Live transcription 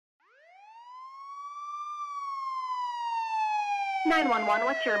911,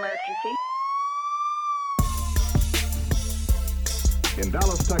 what's your emergency? In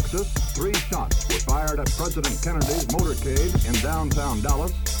Dallas, Texas, 3 shots were fired at President Kennedy's motorcade in downtown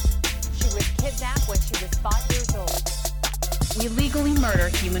Dallas. She was kidnapped when she was 5 years old. We legally murder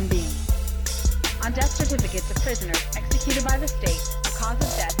human beings. On death certificates of prisoners executed by the state, a cause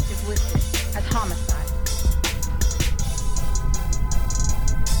of death is listed as homicide.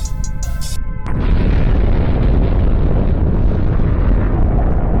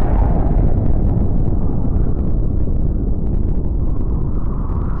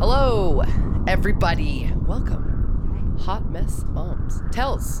 Hello, everybody. Welcome. Hot Mess Moms.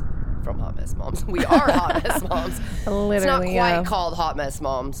 Tales from Hot Mess Moms. We are Hot Mess Moms. Literally, it's not quite called Hot Mess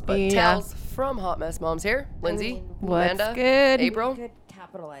Moms, but Yeah. Tales from Hot Mess Moms here. Lindsay, What's Amanda, good? April. We could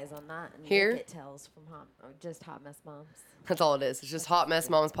capitalize on that and Here. make it Tales from Hot, or just Hot Mess Moms. That's all it is. It's just Hot Mess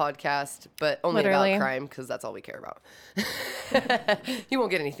Moms podcast, but only Literally. about crime because that's all we care about. You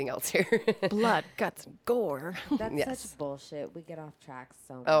won't get anything else here. Blood, guts, and gore. That's Yes. such bullshit. We get off track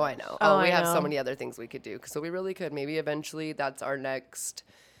so much. Oh, I know. Oh, we I have so know. many other things we could do. So we really could. Maybe eventually that's our next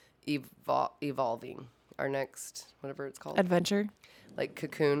evolving. Our next, whatever it's called. Adventure. Like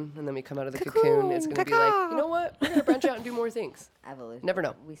cocoon. And then we come out of the cocoon. It's going to be like, you know what? We're going to branch out and do more things. Evolution. Never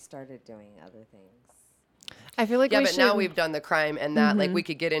know. We started doing other things. I feel like Yeah, we but should... now we've done the crime and that, like, we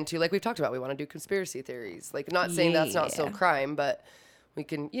could get into, like we've talked about, we want to do conspiracy theories. Like, not saying that's not still Yeah. crime, but we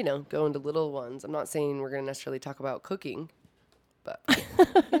can, you know, go into little ones. I'm not saying we're going to necessarily talk about cooking, but,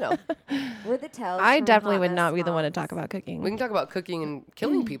 you know. We're the Tales. I from definitely Hot would Mess not be the one to Moms. talk about cooking. We can talk about cooking and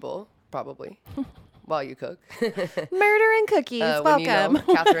killing people, probably, while you cook. Murder and cookies. When you Welcome.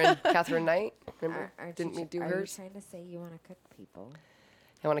 know, Catherine Knight, remember? Aren't Didn't we do Are hers? you trying to say you want to cook people?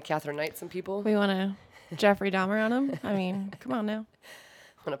 I want to Catherine Knight some people. We want to Jeffrey Dahmer on him. I mean, come on now.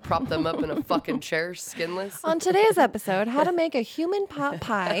 I want to prop them up in a fucking chair, skinless. On today's episode, how to make a human pot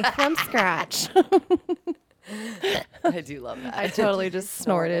pie from scratch. I do love that. I totally just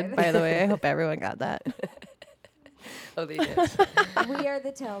snorted, by the way. I hope everyone got that. Oh, they did. We are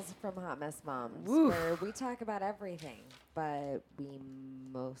the Tales from Hot Mess Moms, where we talk about everything, but we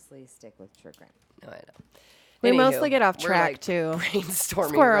mostly stick with true crime. No, I know. We Anywho, mostly get off we're, track, like, too. brainstorming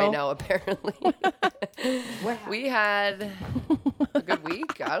Squirrel. right now, apparently. What happened? We had a good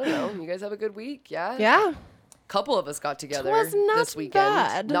week. I don't know. You guys have a good week? Yeah? Yeah. Couple of us got together was not this weekend.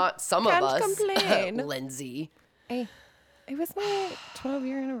 bad. Not some Can't of us. complain. Lindsay. Hey, it was my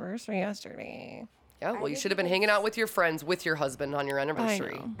 12-year anniversary yesterday. Yeah, well, you should have been hanging out with your friends, with your husband on your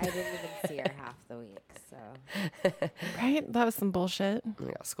anniversary. know. I didn't even see her half the week, so. Right? That was some bullshit. Yeah,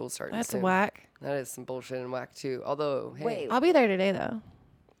 school's starting That's soon. whack. That is some bullshit and whack, too. Although, hey, Wait. I'll be there today, though.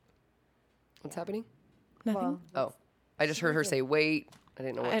 what's happening? Nothing. Well, Oh, I just heard her say, wait. I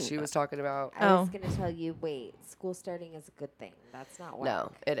didn't know what I- she was talking about. I was Oh. going to tell you, wait, school starting is a good thing. That's not whack.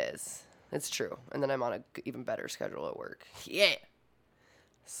 No, it is. It's true. And then I'm on a even better schedule at work. Yeah.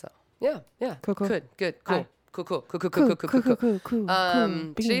 So, yeah. Cool. Good. Cool. Aye. Cool.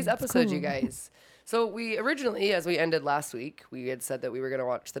 Cool. Today's episode, cool. you guys. So we originally, as we ended last week, we had said that we were going to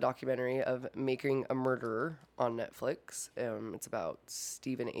watch the documentary of Making a Murderer on Netflix. It's about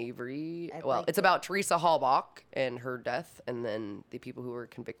Steven Avery. I'd Well, like it's about Teresa Halbach and her death, and then the people who were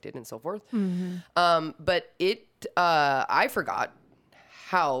convicted and so forth. But I forgot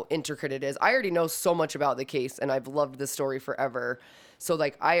how intricate it is. I already know so much about the case, and I've loved the story forever. So,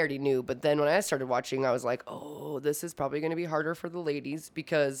 like, I already knew. But then when I started watching, I was like, oh, this is probably going to be harder for the ladies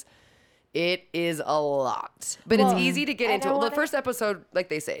because it is a lot. But it's easy to get and into I it. Well, the wanna- first episode, like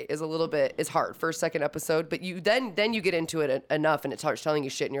they say, is a little bit, is hard. First, second episode. But you then you get into it enough, and it starts telling you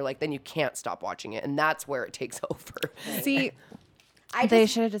shit, and you're like, then you can't stop watching it. And that's where it takes over. See, I they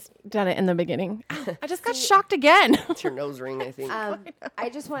just, should have just done it in the beginning. I just got shocked again. It's your nose ring, I think. I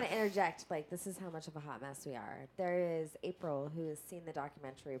just want to interject. Like, this is how much of a hot mess we are. There is April, who has seen the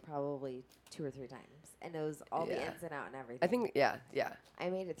documentary probably 2 or 3 times and knows all the Yeah. ins and out and everything. I think, yeah. I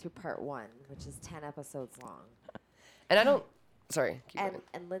made it through part 1, which is 10 episodes long. And I don't, sorry. Keep going.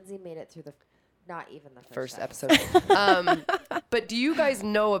 And Lindsay made it through not even the First episode. episode. But do you guys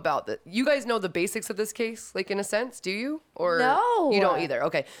know about you guys know the basics of this case, like in a sense? Do you? Or No. you don't either?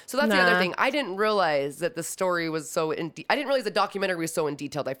 Okay, so that's the other Nah. thing. I didn't realize that the story was so I didn't realize the documentary was so in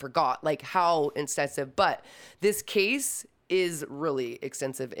detailed. I forgot like how extensive. But this case is really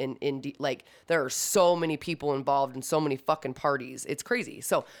extensive like there are so many people involved and so many fucking parties. It's crazy.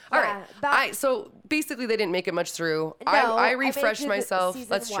 So all Yeah, right, so basically they didn't make it much through. No, I made it refreshed through the myself. season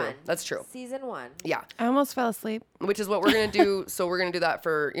That's 1. true. That's true. Season 1. Yeah. I almost fell asleep. Which is what we're going to do. So we're going to do that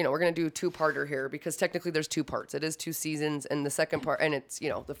for, we're going to do 2-parter here because technically there's 2 parts. It is 2 seasons and the second part, and it's,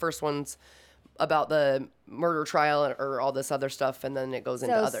 the first one's about the murder trial or all this other stuff, and then it goes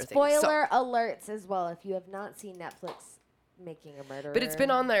into other things. Spoiler alerts as well if you have not seen Netflix Making a Murderer. But it's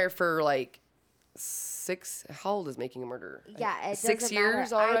been on there for like 6. How old is Making a Murderer? Yeah, it 6 doesn't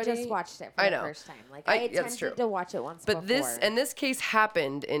years matter. already. I just watched it for the first time. Like I that's true. attempted to watch it once But before. this case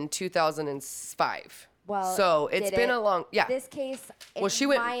happened in 2005. Well, so it's been a long This case, in well, she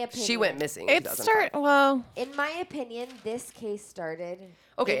my went opinion, missing. In It 2005. in my opinion, this case started.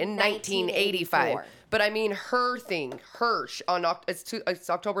 Okay, in 1985. But I mean, it's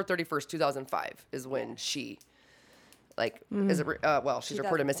October 31st, 2005 is when she, she's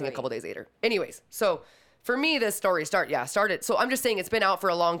reported missing a couple days later. Anyways, so for me, this story started. So I'm just saying it's been out for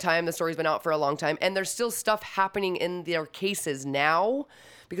a long time. The story's been out for a long time. And there's still stuff happening in their cases now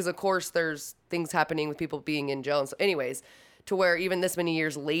because, of course, there's things happening with people being in jail. And so anyways, to where even this many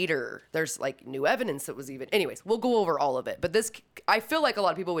years later, there's like new evidence that was even. Anyways, we'll go over all of it. But I feel like a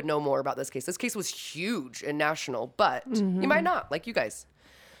lot of people would know more about this case. This case was huge and national, but you might not, like you guys.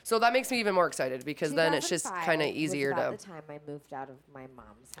 So that makes me even more excited because then it's just kind of easier was about to. the time I moved out of my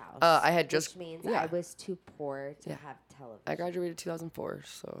mom's house. I had just. Which means yeah. I was too poor to have television. I graduated 2004,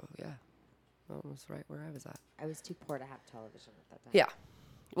 so yeah, that was right where I was at. I was too poor to have television at that time. Yeah.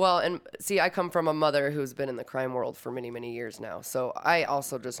 Well, and see, I come from a mother who's been in the crime world for many, many years now. So I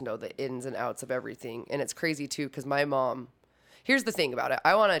also just know the ins and outs of everything. And it's crazy, too, because my mom... Here's the thing about it.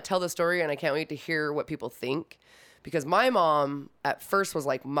 I want to tell the story, and I can't wait to hear what people think. Because my mom, at first, was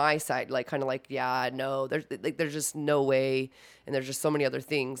like my side. Like, kind of like, yeah, no, there's just no way. And there's just so many other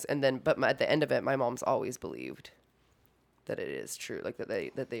things. And then, but at the end of it, my mom's always believed that it is true, like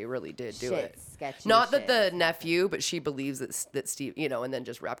that they really did do it. Sketchy Not that shit. the nephew, but she believes that Steve, and then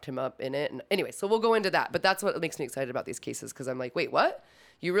just wrapped him up in it. And anyway, so we'll go into that. But that's what makes me excited about these cases because I'm like, wait, what?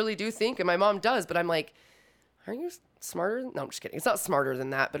 You really do think? And my mom does, but I'm like, are you smarter? No, I'm just kidding. It's not smarter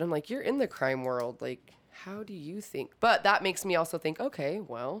than that. But I'm like, you're in the crime world. Like, how do you think? But that makes me also think, okay,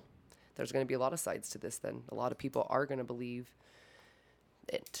 well, there's going to be a lot of sides to this. Then a lot of people are going to believe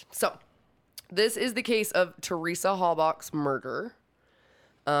it. So. This is the case of Teresa Halbach's murder.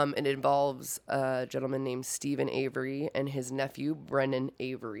 It involves a gentleman named Steven Avery and his nephew, Brennan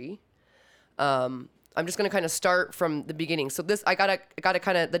Avery. I'm just going to kind of start from the beginning. So I gotta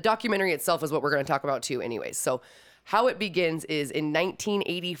kind of, the documentary itself is what we're going to talk about too anyways. So how it begins is in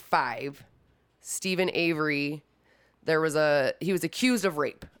 1985, Steven Avery, he was accused of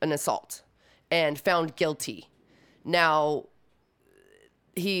rape and assault and found guilty. Now,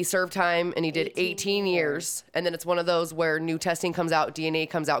 he served time and he did 18 years. And then it's one of those where new testing comes out, DNA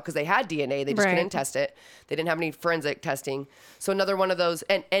comes out because they had DNA. They just couldn't test it. They didn't have any forensic testing. So another one of those.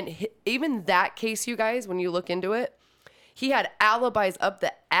 And even that case, you guys, when you look into it, he had alibis up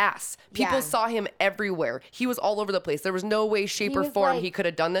the ass. People saw him everywhere. He was all over the place. There was no way, shape, or form he could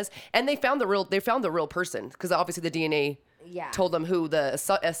have done this. And they found the real person because obviously the DNA told them who the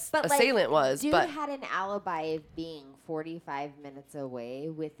assailant was. Dude had an alibi of being 45 minutes away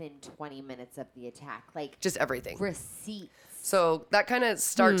within 20 minutes of the attack. Like, just everything. Receipts. So that kind of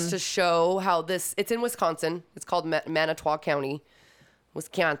starts to show how it's in Wisconsin. It's called Manitowoc County,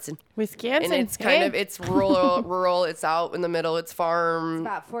 Wisconsin. And it's it's rural. It's out in the middle. It's farm. It's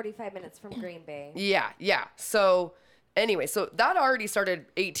about 45 minutes from Green Bay. Yeah. So anyway, so that already started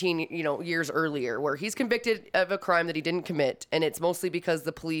 18, years earlier where he's convicted of a crime that he didn't commit. And it's mostly because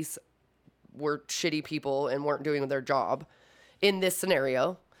the police were shitty people and weren't doing their job in this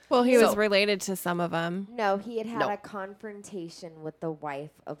scenario. Well, he was related to some of them. No, he had a confrontation with the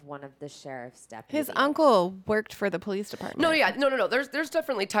wife of one of the sheriff's deputies. His uncle worked for the police department. No. There's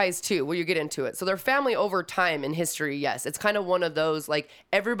definitely ties too where you get into it. So their family over time in history, yes, it's kind of one of those, like,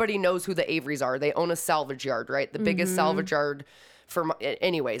 everybody knows who the Averys are. They own a salvage yard, right? The biggest salvage yard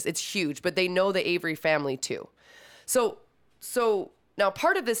anyways, it's huge, but they know the Avery family too. So now,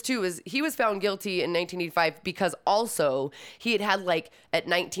 part of this, too, is he was found guilty in 1985 because also he had at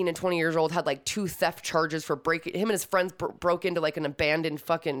 19 and 20 years old, had 2 theft charges for breaking. Him and his friends broke into an abandoned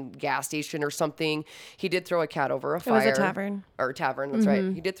fucking gas station or something. He did throw a cat over a fire. It was a tavern. Or tavern, that's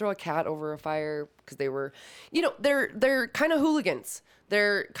right. He did throw a cat over a fire because they were, they're kind of hooligans.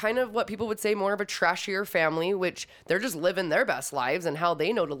 They're kind of what people would say more of a trashier family, which they're just living their best lives and how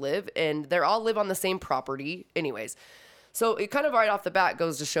they know to live. And they all live on the same property anyways. So it kind of right off the bat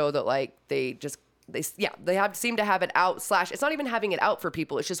goes to show that they seem to have it out / it's not even having it out for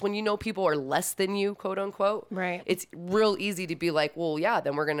people. It's just when people are less than you, quote unquote. Right. It's real easy to be like, well, yeah,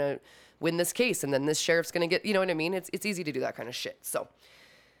 then we're going to win this case. And then this sheriff's going to get, you know what I mean? It's easy to do that kind of shit. So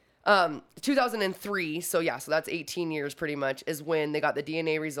 2003. So that's 18 years pretty much is when they got the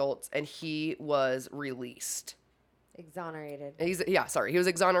DNA results and he was released. Exonerated. He was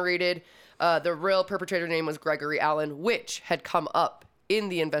exonerated. The real perpetrator name was Gregory Allen, which had come up in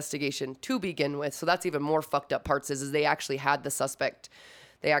the investigation to begin with. So that's even more fucked up parts is they actually had the suspect.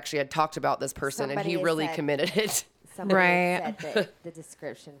 They actually had talked about this person and he really committed it. Somebody said that the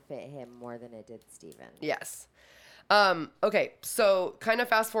description fit him more than it did Steven. Yes. Okay, so kind of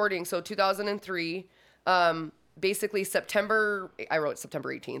fast forwarding. So 2003, basically September, I wrote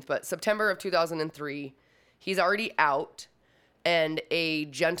September 18th, but September of 2003, he's already out. And a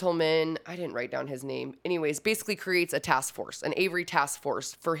gentleman, I didn't write down his name. Anyways, basically creates a task force, an Avery task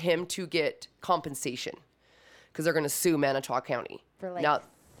force for him to get compensation because they're going to sue Manitowoc County. For like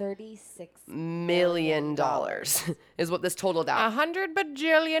 $36 million is what this totaled out. $100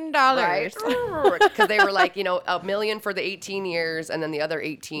 bajillion. Right? Because they were like, $1 million for the 18 years and then the other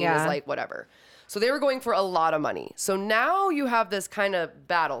 18 is like whatever. So they were going for a lot of money. So now you have this kind of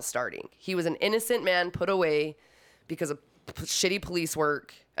battle starting. He was an innocent man put away because of shitty police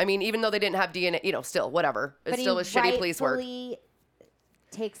work. I mean, even though they didn't have DNA, still, whatever. It still was shitty police work. He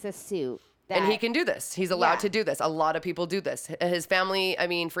takes a suit. And he can do this. He's allowed to do this. A lot of people do this. His family, I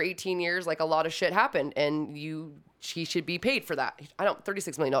mean, for 18 years, like a lot of shit happened and he should be paid for that.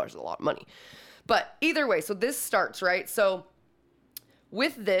 $36 million is a lot of money. But either way, so this starts, right? So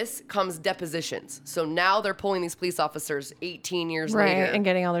with this comes depositions. So now they're pulling these police officers 18 years later. Right, and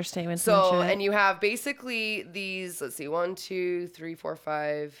getting all their statements So, and shit. and you have basically these, let's see, 1, 2, 3, 4,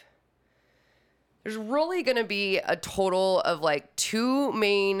 5. There's really going to be a total of like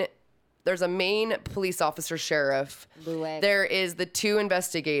there's a main police officer sheriff. Lewick. There is the 2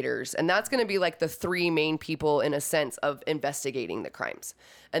 investigators. And that's going to be like the 3 main people in a sense of investigating the crimes.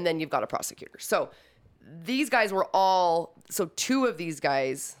 And then you've got a prosecutor. So these guys were so 2 of these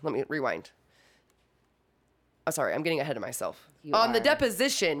guys, let me rewind. Oh, sorry, I'm getting ahead of myself. On the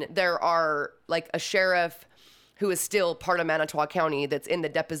deposition, there are like a sheriff who is still part of Manitowoc County that's in the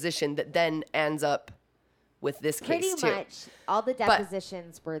deposition that then ends up with this case too. Pretty much all the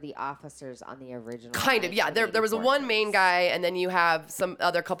depositions were the officers on the original. Kind of, yeah. There was one main guy, and then you have some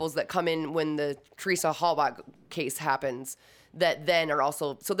other couples that come in when the Teresa Hallbach case happens that then are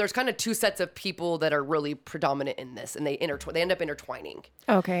also, so there's kind of 2 sets of people that are really predominant in this, and they end up intertwining.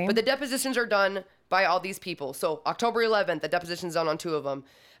 Okay. But the depositions are done by all these people. So October 11th, the deposition's done on 2 of them.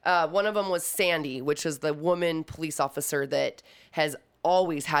 One of them was Sandy, which is the woman police officer that has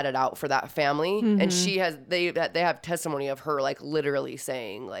always had it out for that family. Mm-hmm. And they have testimony of her like literally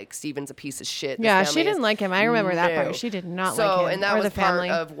saying like Steven's a piece of shit. Yeah, she didn't like him. I remember that part. She did not like him. So, and that was the family.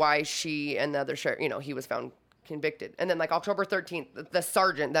 part of why she and the other sheriff, he was found convicted. And then like October 13th, the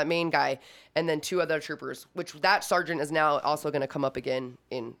sergeant, that main guy, and then 2 other troopers, which that sergeant is now also going to come up again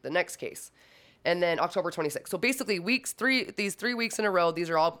in the next case. And then October 26th. So basically these 3 weeks in a row,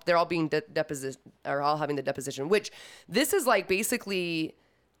 they're all being all having the deposition, which this is like basically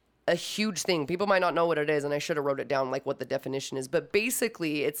a huge thing. People might not know what it is. And I should have wrote it down, like what the definition is, but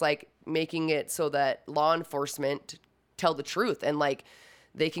basically it's like making it so that law enforcement tell the truth and like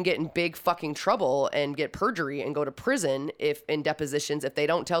they can get in big fucking trouble and get perjury and go to prison if in depositions, if they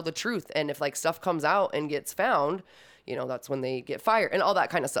don't tell the truth. And if like stuff comes out and gets found, that's when they get fired and all that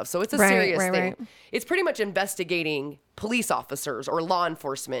kind of stuff. So it's a serious thing. Right. It's pretty much investigating police officers or law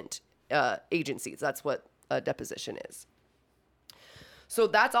enforcement agencies. That's what a deposition is. So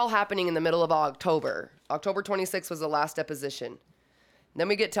that's all happening in the middle of October. October 26th was the last deposition. Then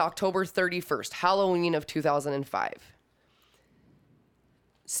we get to October 31st, Halloween of 2005.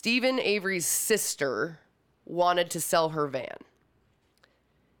 Steven Avery's sister wanted to sell her van.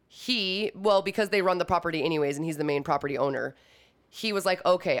 Because they run the property anyways, and he's the main property owner, he was like,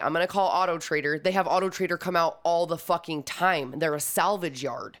 okay, I'm going to call Auto Trader. They have Auto Trader come out all the fucking time. They're a salvage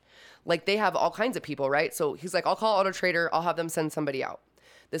yard. Like, they have all kinds of people, right? So he's like, I'll call Auto Trader. I'll have them send somebody out.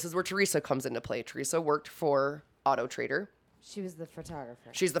 This is where Teresa comes into play. Teresa worked for Auto Trader. She was the photographer.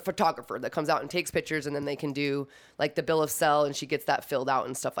 She's the photographer that comes out and takes pictures, and then they can do like the bill of sale, and she gets that filled out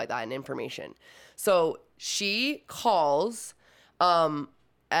and stuff like that and information. So she calls on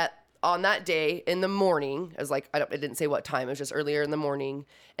that day in the morning, it was like, it didn't say what time, it was just earlier in the morning,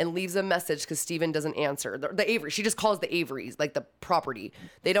 and leaves a message because Steven doesn't answer. The Avery, she just calls the Averys, like the property.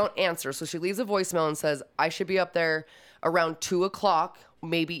 They don't answer. So she leaves a voicemail and says, I should be up there around 2:00,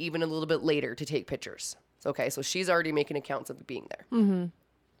 maybe even a little bit later to take pictures. Okay, so she's already making accounts of being there.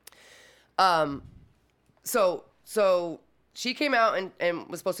 Mm-hmm. So she came out and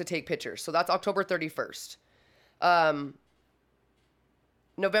was supposed to take pictures. So that's October 31st.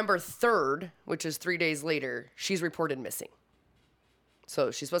 November 3rd, which is 3 days later, she's reported missing. So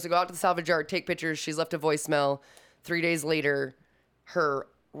she's supposed to go out to the salvage yard, take pictures. She's left a voicemail. 3 days later, her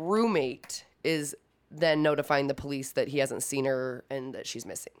roommate is then notifying the police that he hasn't seen her and that she's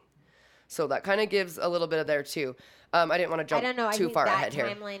missing. So that kind of gives a little bit of there too. I didn't want to jump too far ahead here.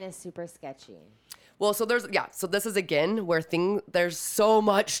 That timeline is super sketchy. Well, so so this is again where there's so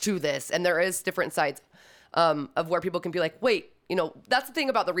much to this, and there is different sides of where people can be like, wait, that's the thing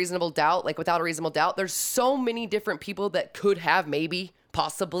about the reasonable doubt. Like without a reasonable doubt, there's so many different people that could have maybe,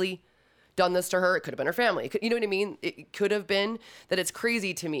 possibly done this to her. It could have been her family. You know what I mean? It could have been that. It's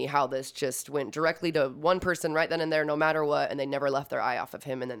crazy to me how this just went directly to one person right then and there, no matter what, and they never left their eye off of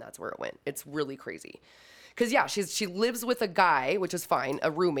him, and then that's where it went. It's really crazy. Because, yeah, she lives with a guy, which is fine, a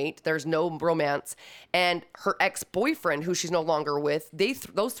roommate. There's no romance. And her ex-boyfriend, who she's no longer with,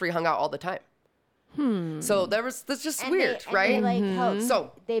 those three hung out all the time. So that's just weird, right?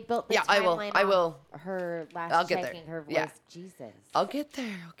 So they built the timeline I will. Her last I'll get checking there. her was Yeah. Jesus. I'll get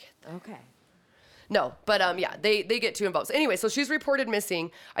there. Okay. No, but yeah, they get too involved. So anyway, so she's reported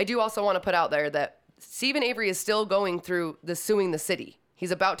missing. I do also want to put out there that Steven Avery is still going through suing the city.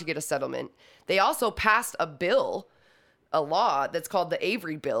 He's about to get a settlement. They also passed a law that's called the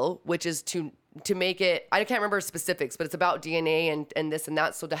Avery Bill, which is to make it, I can't remember specifics, but it's about DNA and this and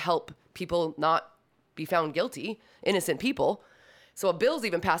that. So to help people not be found guilty, innocent people. So a bill's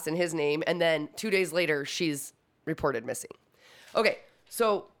even passed in his name. And then 2 days later, she's reported missing. Okay,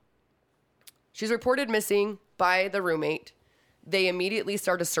 so she's reported missing by the roommate. They immediately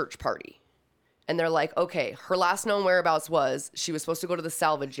start a search party. And they're like, okay, her last known whereabouts was she was supposed to go to the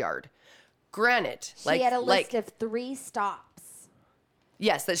salvage yard. Granted, she had a list of 3 stops.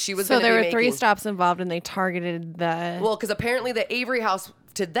 Yes, that she was So going to be there were making. 3 stops involved, and they targeted the... Well, because apparently the Avery house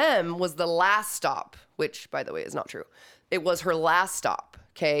to them was the last stop, which, by the way, is not true. It was her last stop,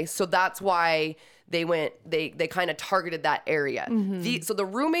 okay? So that's why they kind of targeted that area. So the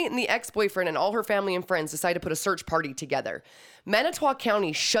roommate and the ex-boyfriend and all her family and friends decided to put a search party together. Manitowoc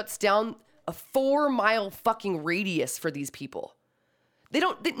County shuts down a 4-mile fucking radius for these people.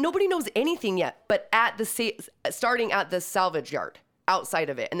 Nobody knows anything yet, but starting at the salvage yard outside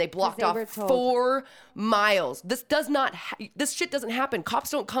of it, and they blocked off 4 miles. This shit doesn't happen.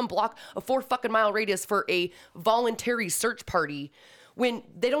 Cops don't come block a 4 fucking mile radius for a voluntary search party when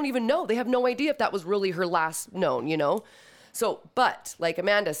they don't even know. They have no idea if that was really her last known, So, but like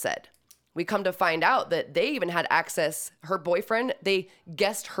Amanda said, we come to find out that they even had access. Her boyfriend, they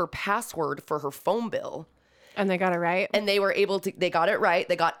guessed her password for her phone bill. And they got it right. And they got it right.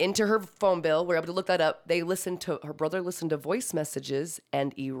 They got into her phone bill. We were able to look that up. Her brother listened to voice messages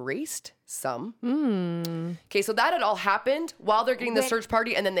and erased some. Okay, so that had all happened while they're getting the search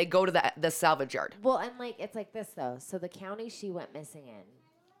party, and then they go to the salvage yard. Well, and it's like this, though. So the county she went missing in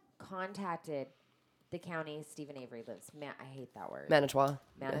contacted the county Steven Avery lives. I hate that word. Manitowoc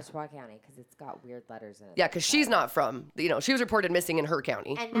County, because it's got weird letters in it. Yeah, because she's not from, she was reported missing in her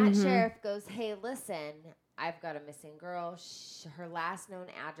county. And that sheriff goes, hey, listen, I've got a missing girl. Her last known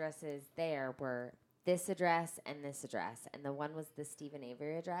addresses there were this address and this address. And the one was the Steven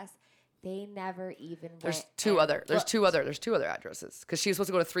Avery address. They never even There's two other addresses because she was supposed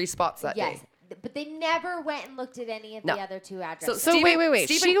to go to 3 spots that day. But they never went and looked at any of the other 2 addresses. So wait.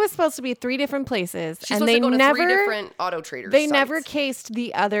 She was supposed to be 3 different places, She's and they supposed to go never to 3 different Auto Traders. They sites. never cased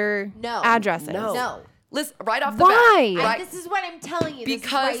the other addresses. No. Listen, right off the Why? bat. This is what I'm telling you.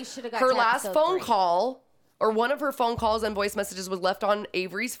 Because her last phone call, or one of her phone calls and voice messages was left on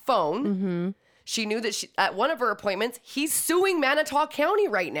Avery's phone. She knew that at one of her appointments, he's suing Manitowoc County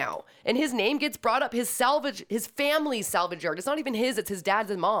right now. And his name gets brought up, his family's salvage yard. It's not even his, it's his dad's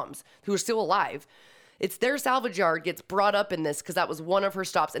and mom's who are still alive. It's their salvage yard gets brought up in this because that was one of her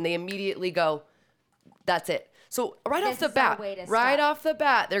stops. And they immediately go, that's it. So right off the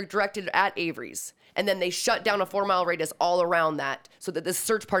bat, they're directed at Avery's. And then they shut down a 4-mile radius all around that so that this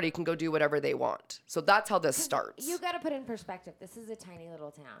search party can go do whatever they want. So that's how this starts. You got to put in perspective. This is a tiny little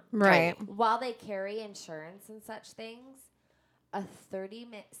town. Right. While they carry insurance and such things, a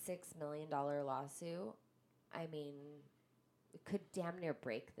 $36 million lawsuit, I mean, it could damn near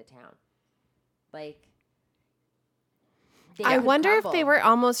break the town. I wonder if they were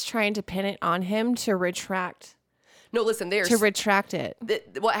almost trying to pin it on him to retract. No, listen, retract it.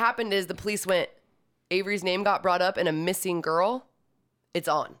 What happened is the police went, Avery's name got brought up and a missing girl. It's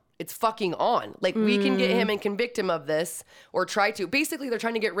on. It's fucking on. We can get him and convict him of this or try to. Basically, they're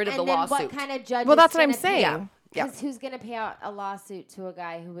trying to get rid of the lawsuit. What kind of judge? Well, that's what I'm saying. Yeah. Because who's going to pay out a lawsuit to a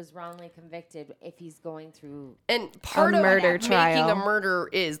guy who was wrongly convicted if he's going through part of murder trial. Making a murder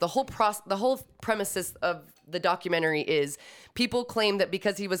is the whole premises of the documentary is people claim that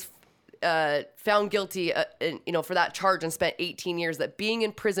because he was found guilty, for that charge and spent 18 years, that being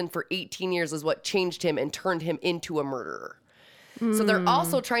in prison for 18 years is what changed him and turned him into a murderer. So they're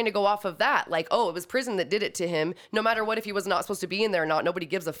also trying to go off of that. Like, oh, it was prison that did it to him. No matter what, if he was not supposed to be in there or not, nobody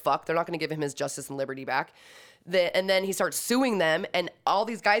gives a fuck. They're not going to give him his justice and liberty back. And then he starts suing them, and all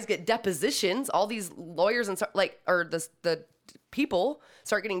these guys get depositions. All these lawyers and the people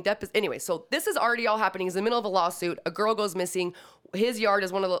start getting Anyway, so this is already all happening. He's in the middle of a lawsuit. A girl goes missing. His yard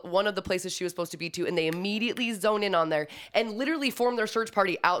is one of the places she was supposed to be to, and they immediately zone in on there and literally form their search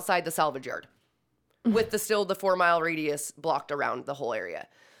party outside the salvage yard, with the 4-mile radius blocked around the whole area.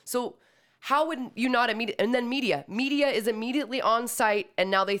 So how would you not immediately? And then media is immediately on site, and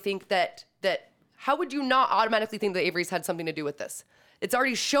now they think that. How would you not automatically think that Avery's had something to do with this? It's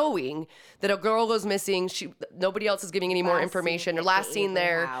already showing that a girl goes missing. Nobody else is giving any more information. Or last seen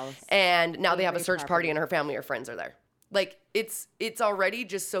there, and now they have a search party, and her family or friends are there. Like it's already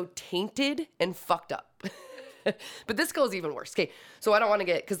just so tainted and fucked up. But this goes even worse. Okay, so I don't want to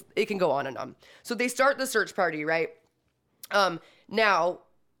get, because it can go on and on. So they start the search party, right? Now,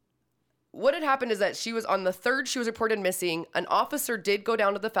 what had happened is that she was on the 3rd. She was reported missing. An officer did go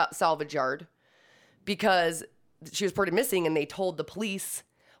down to the salvage yard, because she was reported missing, and they told the police,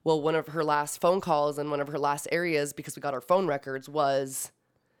 well, one of her last phone calls and one of her last areas, because we got her phone records, was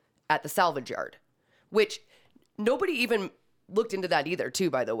at the salvage yard, which nobody even looked into that either,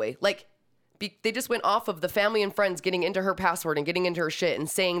 too, by the way. Like, they just went off of the family and friends getting into her password and getting into her shit and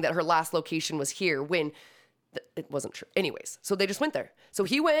saying that her last location was here when it wasn't true. Anyways, so they just went there. So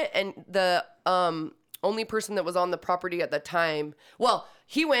he went, and the only person that was on the property at the time, well,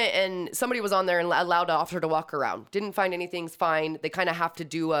 he went and somebody was on there and allowed the officer to walk around. Didn't find anything's fine. They kind of have to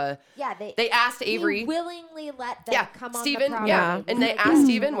do they asked Avery. He willingly let them come Steven, on the property. Yeah, and they asked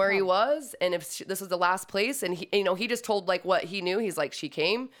Steven where he was and if this was the last place. And he just told like what he knew. He's like, she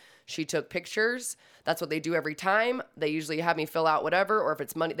came, she took pictures. That's what they do every time. They usually have me fill out whatever, or if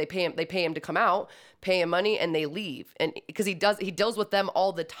it's money, they pay him to come out, pay him money, and they leave. And because he deals with them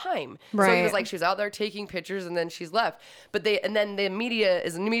all the time. Right. So he was like, she was out there taking pictures, and then she's left. But then the media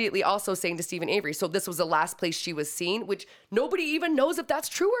is immediately also saying to Steven Avery, so this was the last place she was seen, which nobody even knows if that's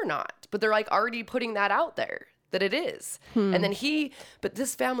true or not. But they're like already putting that out there, that it is. And then but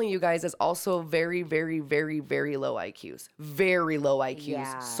this family, you guys, is also very, very, very, very low IQs. Very low IQs.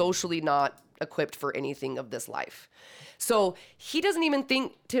 Yeah. Socially not equipped for anything of this life. So he doesn't even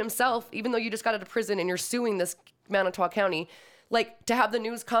think to himself, even though you just got out of prison and you're suing this Manitowoc County, like to have the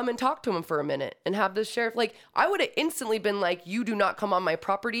news come and talk to him for a minute and have the sheriff, like I would have instantly been like, you do not come on my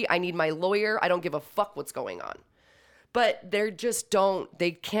property. I need my lawyer. I don't give a fuck what's going on. But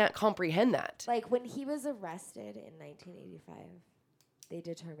they can't comprehend that. Like when he was arrested in 1985, they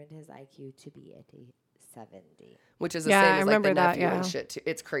determined his IQ to be at 70. Which is the same as like the nephew and shit too.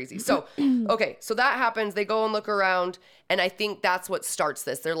 It's crazy. So, okay, so that happens. They go and look around, and I think that's what starts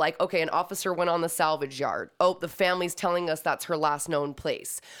this. They're like, okay, an officer went on the salvage yard. Oh, the family's telling us that's her last known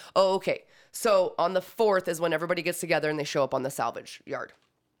place. Oh, okay. So on the 4th is when everybody gets together and they show up on the salvage yard.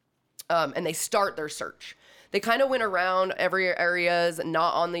 And they start their search. They kind of went around every areas,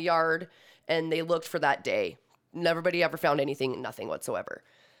 not on the yard, and they looked for that day. Nobody ever found anything, nothing whatsoever.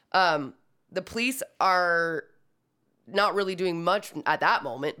 The police are not really doing much at that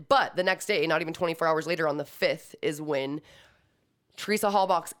moment, but the next day, not even 24 hours later, on the 5th, is when Teresa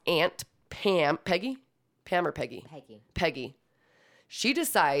Halbach's aunt, Peggy, she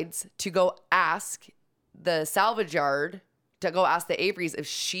decides to go ask the salvage yard, to go ask the Averys if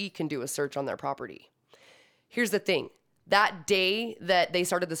she can do a search on their property. Here's the thing. That day that they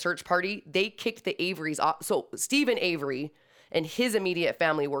started the search party, they kicked the Averys off. So Steven Avery and his immediate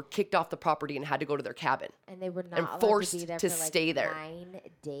family were kicked off the property and had to go to their cabin. And they were not forced to be there to for like stay there. 9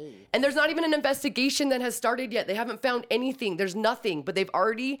 days. And there's not even an investigation that has started yet. They haven't found anything. There's nothing, but they've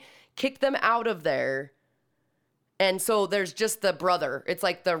already kicked them out of there. And so there's just the brother. It's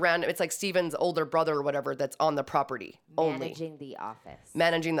like it's like Steven's older brother or whatever that's on the property only.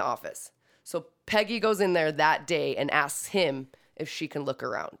 Managing the office. So Peggy goes in there that day and asks him if she can look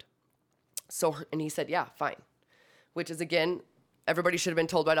around. And he said, yeah, fine. Which is, again, everybody should have been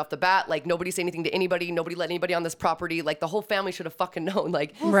told right off the bat. Like, nobody say anything to anybody. Nobody let anybody on this property. Like, the whole family should have fucking known.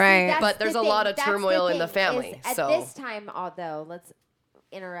 Like, right. But there's a lot of turmoil in the family. At this time, although, let's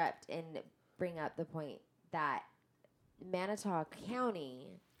interrupt and bring up the point that Manitowoc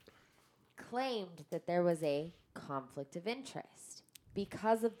County claimed that there was a conflict of interest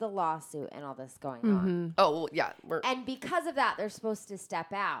because of the lawsuit and all this going on. Oh, well, yeah. And because of that, they're supposed to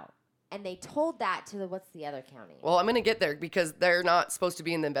step out. And they told that to what's the other county? Well, I'm going to get there because they're not supposed to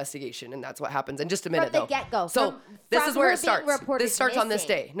be in the investigation, and that's what happens in just a minute, From the get-go. So this is where it starts. This starts on this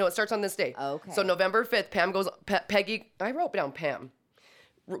day. No, it starts on this day. Okay. So November 5th, Peggy, I wrote down Pam,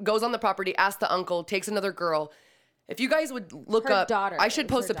 goes on the property, asks the uncle, takes another girl. If you guys would look Her up, daughter. I should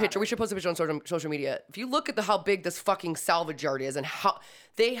It's post her a picture. We daughter. should post a picture on social media. If you look at how big this fucking salvage yard is and how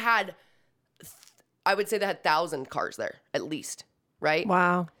they had, I would say they had 1,000 cars there at least, right?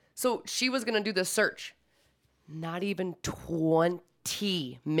 Wow. So she was going to do this search. Not even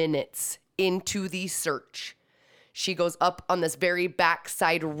 20 minutes into the search, she goes up on this very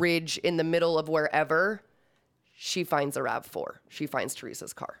backside ridge in the middle of wherever. She finds a RAV4. She finds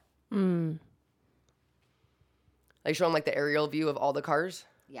Teresa's car. I show them like the aerial view of all the cars.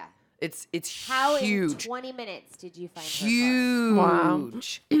 Yeah. It's How huge. in 20 minutes did you find Huge. Wow.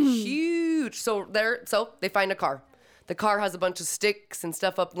 Huge. So they find a car. The car has a bunch of sticks and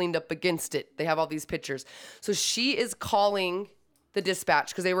stuff leaned up against it. They have all these pictures. So she is calling the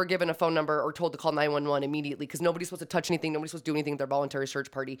dispatch because they were given a phone number or told to call 911 immediately because nobody's supposed to touch anything. Nobody's supposed to do anything at their voluntary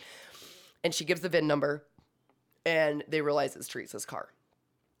search party. And she gives the VIN number and they realize it's Teresa's car.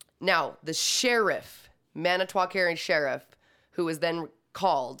 Now, the sheriff, Manitowoc County Sheriff, who was then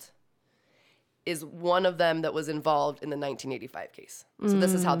called, is one of them that was involved in the 1985 case. So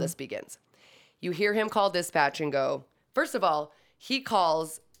this is how this begins. You hear him call dispatch and go, first of all, he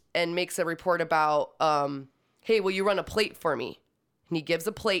calls and makes a report about, hey, will you run a plate for me? And he gives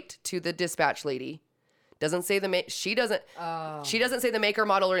a plate to the dispatch lady. Doesn't say she doesn't say the maker,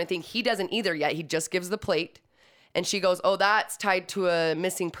 model, or anything. He doesn't either yet. He just gives the plate. And she goes, oh, that's tied to a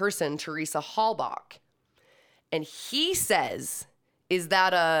missing person, Teresa Hallbach. And he says, is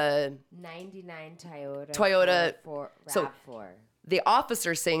that a 99 Toyota So- RAV4. The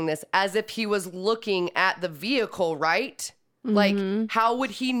officer saying this as if he was looking at the vehicle, right? Like, how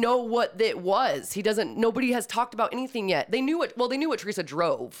would he know what it was? Nobody has talked about anything yet. They knew what Teresa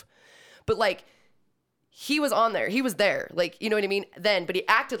drove. But like, he was on there. He was there. Like, you know what I mean? But he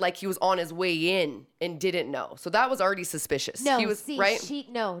acted like he was on his way in and didn't know. So that was already suspicious. No, he was, right?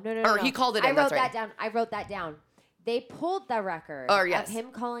 No. Or he called it in, I that's wrote right. that down. I wrote that down. They pulled the record Oh, yes. of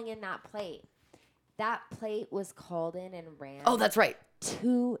him calling in that plate. That plate was called in and ran. Oh, that's right.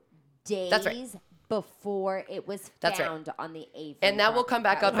 2 days That's right. before it was That's right. found on the Avery. And that will come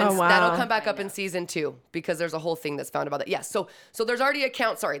back up. Oh, wow. That'll come back up in season 2 because there's a whole thing that's found about that. Yes. So there's already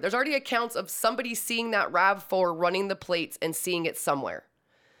accounts. Sorry, there's already accounts of somebody seeing that RAV4 running the plates and seeing it somewhere.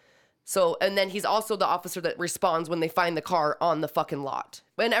 So, and then he's also the officer that responds when they find the car on the fucking lot.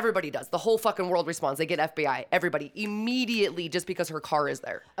 And everybody does. The whole fucking world responds. They get FBI. Everybody immediately just because her car is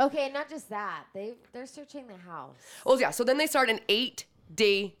there. Okay, not just that. They're searching the house. Oh, yeah. So then they start an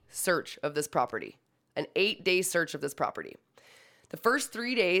 8-day search of this property. An 8-day search of this property. The first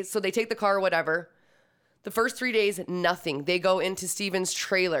 3 days, so they take the car or whatever. The first 3 days, nothing. They go into Steven's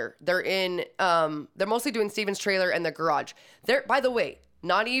trailer. They're mostly doing Steven's trailer and the garage. By the way,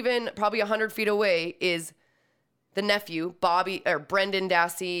 not even probably 100 feet away is the nephew, Brendan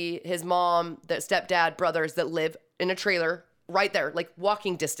Dassey, his mom, the stepdad, brothers that live in a trailer right there, like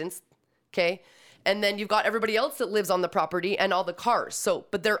walking distance. Okay. And then you've got everybody else that lives on the property and all the cars. So,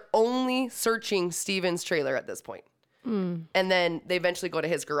 but they're only searching Steven's trailer at this point. And then they eventually go to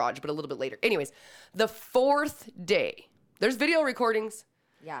his garage, but a little bit later. Anyways, the 4th day, there's video recordings.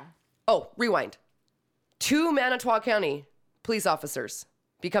 Yeah. Oh, rewind. 2 Manitowoc County police officers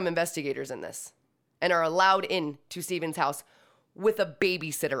become investigators in this and are allowed in to Steven's house with a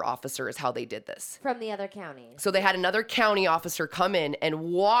babysitter officer is how they did this. From the other county. So they had another county officer come in and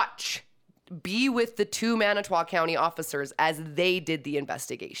be with the 2 Manitowoc County officers as they did the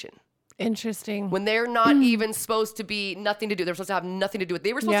investigation. Interesting. When they're not even supposed to be nothing to do. They're supposed to have nothing to do with it.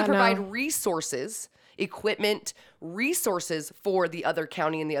 They were supposed to provide resources, equipment, resources for the other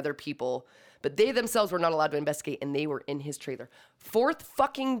county and the other people. But they themselves were not allowed to investigate, and they were in his trailer. 4th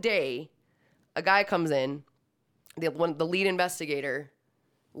fucking day, a guy comes in, the lead investigator,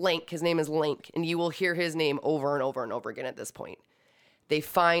 Link, his name is Link, and you will hear his name over and over and over again at this point. They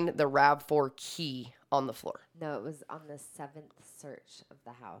find the RAV4 key on the floor. No, it was on the 7th search of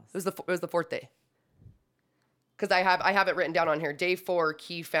the house. It was the 4th day. Because I have it written down on here. Day 4,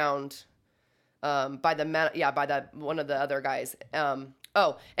 key found by one of the other guys. And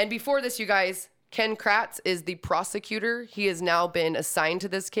before this, you guys, Ken Kratz is the prosecutor. He has now been assigned to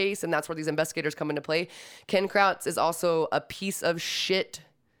this case, and that's where these investigators come into play. Ken Kratz is also a piece of shit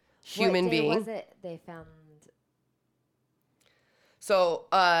human being. What day was it they found? So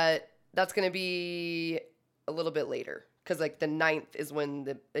that's going to be a little bit later because like the 9th is when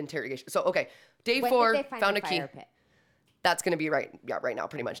the interrogation. So, okay. Day 4, did they find found the a key. fire pit? That's going to be right now,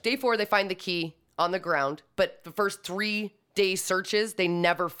 pretty much. Day 4, they find the key on the ground, but the first 3-day searches, they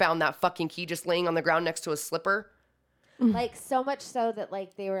never found that fucking key just laying on the ground next to a slipper. Like so much so that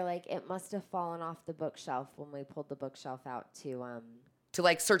like they were like it must have fallen off the bookshelf when we pulled the bookshelf out to to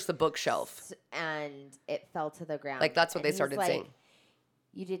like search the bookshelf. And it fell to the ground. Like that's what they started saying.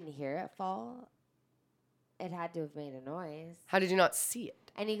 You didn't hear it fall? It had to have made a noise. How did you not see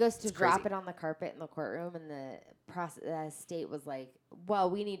it? And he goes to drop it on the carpet in the courtroom, and the state was like, well,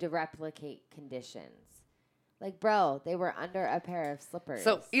 we need to replicate conditions. Like, bro, they were under a pair of slippers.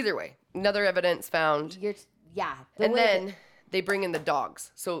 So either way, another evidence found. And then they bring in the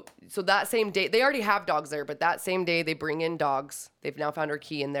dogs. So that same day, they already have dogs there, but that same day they bring in dogs. They've now found her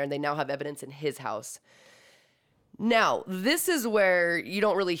key in there, and they now have evidence in his house. Now, this is where you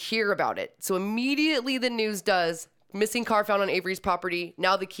don't really hear about it. So immediately the news does, missing car found on Avery's property.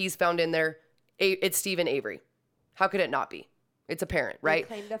 Now the keys found in there. It's Steven Avery. How could it not be? It's apparent, right?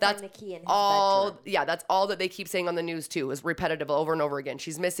 They claim to That's find the key in his all. bedroom. Yeah, that's all that they keep saying on the news too, is repetitive over and over again.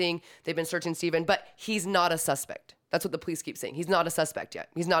 She's missing. They've been searching Steven, but he's not a suspect. That's what the police keep saying. He's not a suspect yet.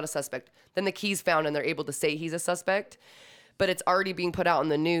 He's not a suspect. Then the keys found, and they're able to say he's a suspect. But it's already being put out in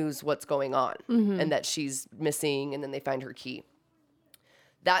the news what's going on, and that she's missing, and then they find her key.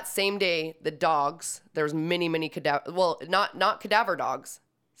 That same day, the dogs, there's many cadaver, well, not cadaver dogs,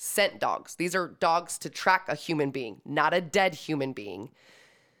 scent dogs. These are dogs to track a human being, not a dead human being.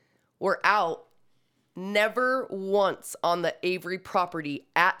 Were out. Never once on the Avery property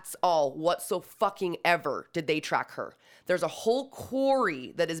at all whatsoever did they track her. There's a whole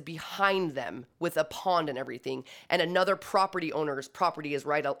quarry that is behind them with a pond and everything. And another property owner's property is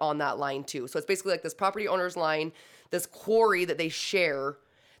right on that line too. So it's basically like this property owner's line, this quarry that they share.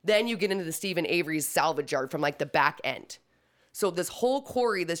 Then you get into the Steven Avery's salvage yard from like the back end. So this whole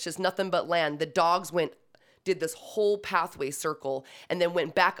quarry that's just nothing but land, the dogs did this whole pathway circle and then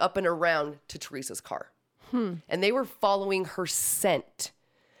went back up and around to Teresa's car. And they were following her scent,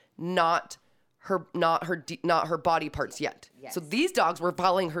 not her body parts yet. Yes. So these dogs were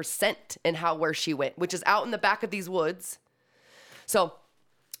following her scent and where she went, which is out in the back of these woods. So,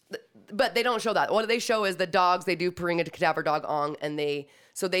 but they don't show that. What they show is the dogs, they do bring a cadaver dog on, and they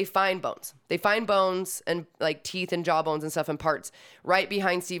find bones. They find bones and like teeth and jawbones and stuff and parts right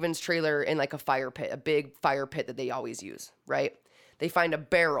behind Steven's trailer in like a fire pit, a big fire pit that they always use, right? They find a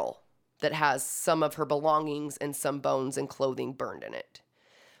barrel that has some of her belongings and some bones and clothing burned in it.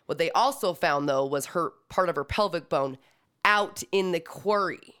 What they also found, though, was part of her pelvic bone out in the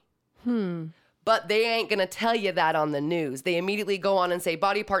quarry. But they ain't going to tell you that on the news. They immediately go on and say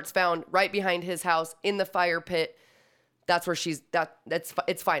body parts found right behind his house in the fire pit. That's where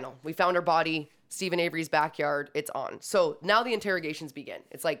it's final. We found her body, Steven Avery's backyard. It's on. So now the interrogations begin.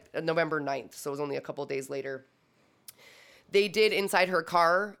 It's like November 9th. So it was only a couple days later. They did inside her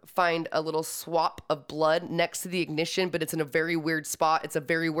car find a little swap of blood next to the ignition, but it's in a very weird spot. It's a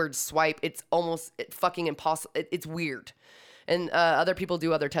very weird swipe. It's almost fucking impossible. It's weird. And other people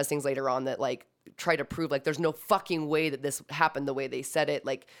do other testings later on that like try to prove like there's no fucking way that this happened the way they said it.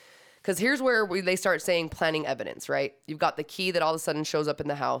 Like, because here's where they start saying planning evidence, right? You've got the key that all of a sudden shows up in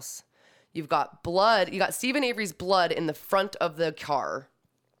the house. You've got blood. You got Steven Avery's blood in the front of the car.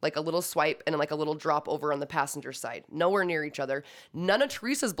 Like a little swipe and like a little drop over on the passenger side, nowhere near each other. None of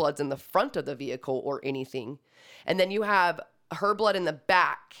Teresa's blood's in the front of the vehicle or anything. And then you have her blood in the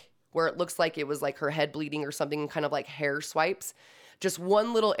back where it looks like it was like her head bleeding or something, kind of like hair swipes. Just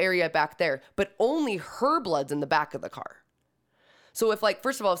one little area back there, but only her blood's in the back of the car. So if like,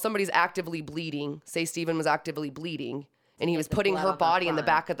 first of all, if somebody's actively bleeding, say Steven was actively bleeding and he was putting her body in the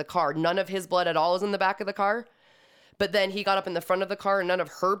back of the car, none of his blood at all is in the back of the car. But then he got up in the front of the car and none of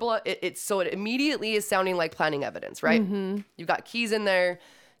her blood. So it immediately is sounding like planning evidence, right? You've got keys in there.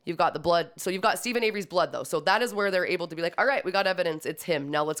 You've got the blood. So you've got Steven Avery's blood, though. So that is where they're able to be like, all right, we got evidence. It's him.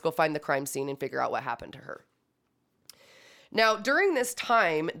 Now let's go find the crime scene and figure out what happened to her. Now, during this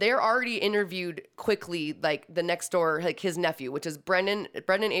time, they're already interviewed quickly, like the next door, like his nephew, which is Brendan.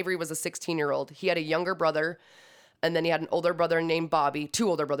 Brendan Avery was a 16-year-old. He had a younger brother. And then he had an older brother named Bobby, 2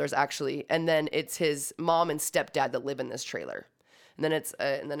 older brothers actually. And then it's his mom and stepdad that live in this trailer. And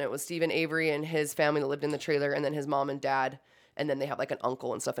then it was Steven Avery and his family that lived in the trailer, and then his mom and dad. And then they have like an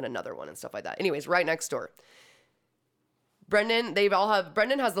uncle and stuff and another one and stuff like that. Anyways, right next door. Brendan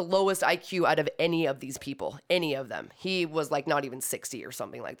has the lowest IQ out of any of these people, any of them. He was like not even 60 or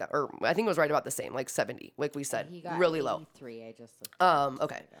something like that. Or I think it was right about the same, like 70, like we said. He got really 83, low. I just looked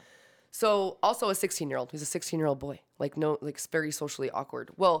okay. So also a 16-year-old. He's a 16-year-old boy. Like very socially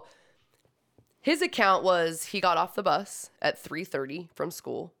awkward. Well, his account was he got off the bus at 3:30 from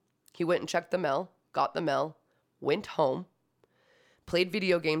school. He went and checked the mail, got the mail, went home, played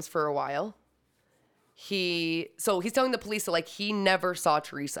video games for a while. He's telling the police that like he never saw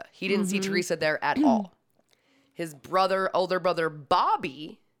Teresa. He didn't see Teresa there at all. His older brother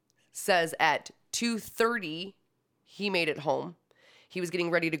Bobby says at 2:30 he made it home. He was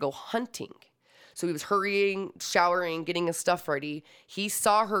getting ready to go hunting. So he was hurrying, showering, getting his stuff ready. He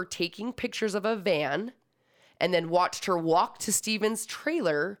saw her taking pictures of a van and then watched her walk to Steven's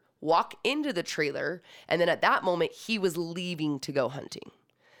trailer, walk into the trailer. And then at that moment, he was leaving to go hunting.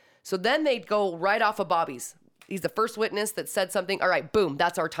 So then they'd go right off of Bobby's. He's the first witness that said something. All right, boom,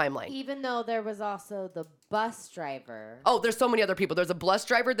 that's our timeline. Even though there was also the bus driver. Oh, there's so many other people. There's a bus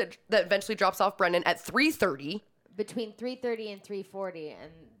driver that eventually drops off Brennan at 3:30. Between 3:30 and 3:40,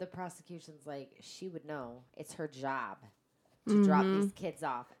 and the prosecution's like, she would know. It's her job to drop these kids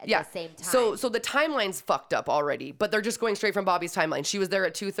off at the same time. So the timeline's fucked up already, but they're just going straight from Bobby's timeline. She was there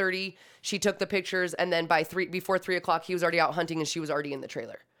at 2:30. She took the pictures, and then before 3 o'clock, he was already out hunting, and she was already in the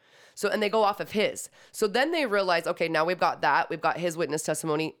trailer. So, and they go off of his. So then they realize, okay, now we've got that. We've got his witness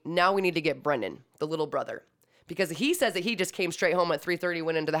testimony. Now we need to get Brennan, the little brother. Because he says that he just came straight home at 3:30,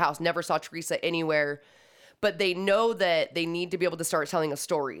 went into the house, never saw Teresa anywhere. But they know that they need to be able to start telling a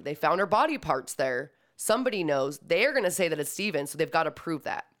story. They found her body parts there. Somebody knows. They're going to say that it's Steven, so they've got to prove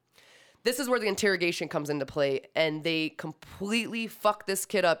that. This is where the interrogation comes into play, and they completely fuck this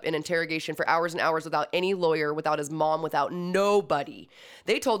kid up in interrogation for hours and hours without any lawyer, without his mom, without nobody.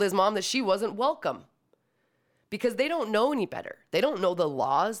 They told his mom that she wasn't welcome because they don't know any better. They don't know the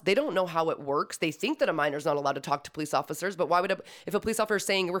laws. They don't know how it works. They think that a minor's not allowed to talk to police officers, but why would if a police officer is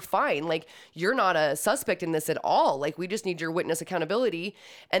saying, we're fine, like, you're not a suspect in this at all. Like, we just need your witness accountability.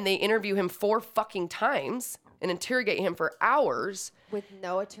 And they interview him 4 fucking times and interrogate him for hours. With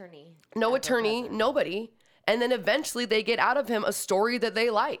no attorney. No attorney, nobody. And then eventually they get out of him a story that they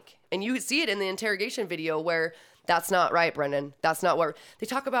like. And you see it in the interrogation video where that's not right, Brennan. That's not what they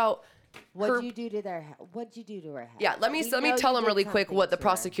talk about. What'd you do to her head? Yeah, let me tell them really quick what the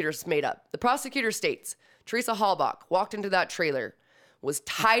prosecutors made up. The prosecutor states, Teresa Halbach walked into that trailer, was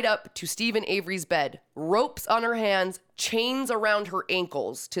tied up to Steven Avery's bed, ropes on her hands, chains around her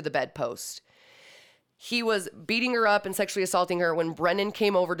ankles to the bedpost. He was beating her up and sexually assaulting her when Brennan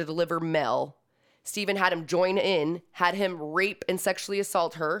came over to deliver mail. Steven had him join in, had him rape and sexually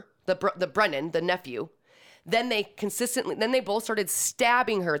assault her, the Brennan, the nephew. Then they both started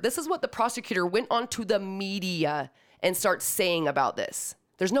stabbing her. This is what the prosecutor went on to the media and starts saying about this.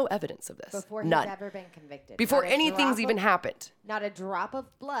 There's no evidence of this. Before he's ever been convicted. Before anything's even happened. Not a drop of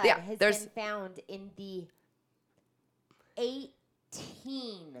blood has been found in the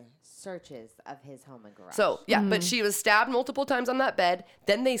 18 searches of his home and garage. So, but she was stabbed multiple times on that bed.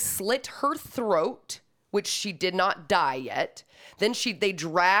 Then they slit her throat, which she did not die yet. Then they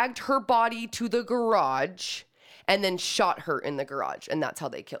dragged her body to the garage and then shot her in the garage. And that's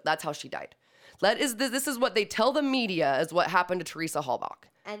how she died. This is what they tell the media is what happened to Teresa Halbach.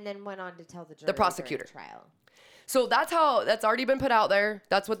 And then went on to tell the jury the prosecutor trial. So that's already been put out there.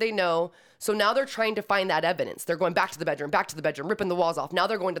 That's what they know. So now they're trying to find that evidence. They're going back to the bedroom, ripping the walls off. Now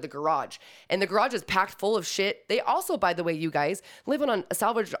they're going to the garage. And the garage is packed full of shit. They also, by the way, you guys, living on a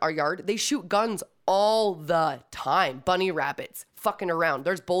salvage yard, they shoot guns all the time. Bunny rabbits, fucking around.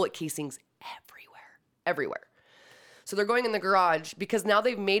 There's bullet casings everywhere. So they're going in the garage because now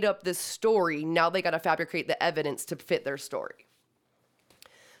they've made up this story. Now they got to fabricate the evidence to fit their story.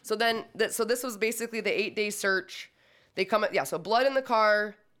 So this was basically the 8-day search. They come up, so blood in the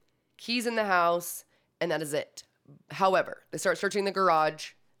car, keys in the house, and that is it. However, they start searching the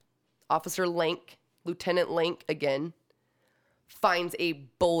garage. Officer Lank, Lieutenant Lank again, finds a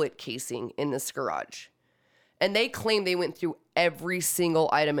bullet casing in this garage. And they claim they went through every single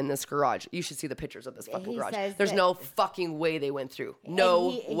item in this garage. You should see the pictures of this fucking garage. There's no fucking way they went through.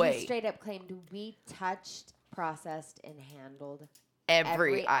 No way. He straight up claimed, we touched, processed, and handled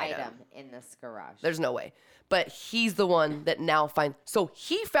every item in this garage. There's no way. But he's the one that now finds. So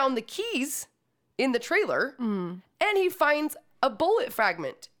he found the keys in the trailer and he finds a bullet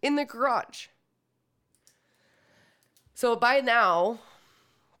fragment in the garage. So by now,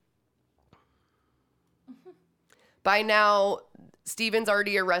 Steven's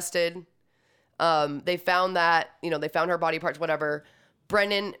already arrested. They found they found her body parts, whatever.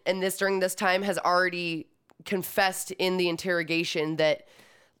 Brennan, during this time, has already confessed in the interrogation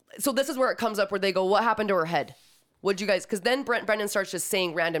so this is where it comes up where they go, what happened to her head? What'd you guys, because then Brennan starts just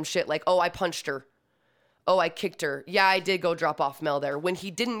saying random shit like, oh, I punched her. Oh, I kicked her. Yeah, I did go drop off mail there. When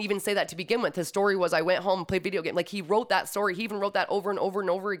he didn't even say that to begin with. His story was, I went home and played video game. Like, he wrote that story. He even wrote that over and over and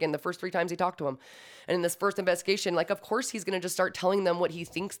over again the first 3 times he talked to him. And in this first investigation, like, of course he's going to just start telling them what he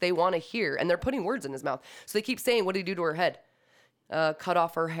thinks they want to hear. And they're putting words in his mouth. So they keep saying, what did he do to her head? Cut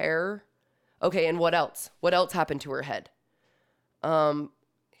off her hair. Okay, and what else? What else happened to her head?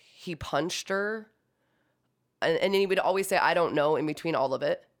 He punched her. And then he would always say, I don't know, in between all of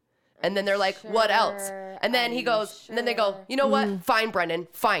it. And then they're like, what else? And then he goes, and then they go, you know what? Fine, Brennan,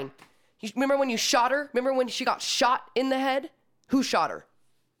 fine. Remember when you shot her? Remember when she got shot in the head? Who shot her?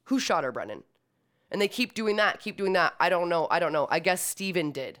 Who shot her, Brennan? And they keep doing that. I don't know. I guess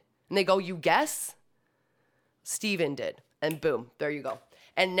Steven did. And they go, you guess? Steven did. And boom, there you go.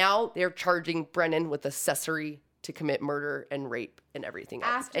 And now they're charging Brennan with accessory to commit murder and rape and everything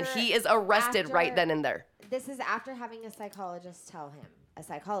else. And he is arrested right then and there. This is after having a psychologist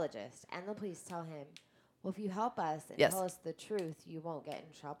and the police tell him, well, if you help us and tell us the truth, you won't get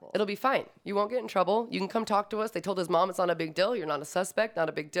in trouble. It'll be fine. You won't get in trouble. You can come talk to us. They told his mom it's not a big deal. You're not a suspect. Not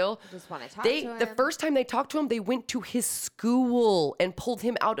a big deal. You just want to talk to him. The first time they talked to him, they went to his school and pulled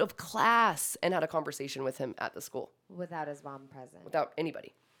him out of class and had a conversation with him at the school. Without his mom present. Without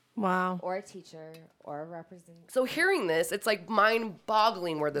anybody. Wow. Or a teacher or a representative. So hearing this, it's like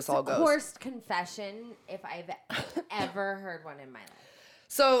mind-boggling where this all goes. Coerced confession, if I've ever heard one in my life.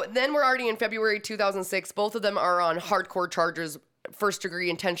 So then we're already in February 2006. Both of them are on hardcore charges, first-degree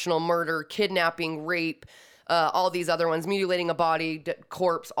intentional murder, kidnapping, rape, all these other ones, mutilating a body,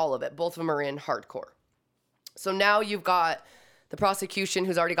 corpse, all of it. Both of them are in hardcore. So now you've got the prosecution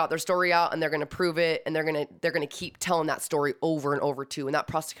who's already got their story out, and they're going to prove it, and they're going to keep telling that story over and over too. And that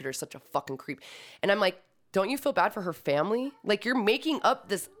prosecutor is such a fucking creep. And I'm like, don't you feel bad for her family? Like, you're making up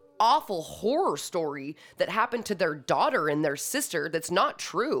this awful horror story that happened to their daughter and their sister that's not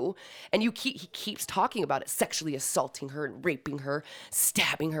true, and he keeps talking about it, sexually assaulting her and raping her,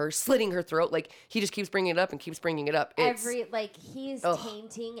 stabbing her, slitting her throat. Like, he just keeps bringing it up and keeps bringing it up. He's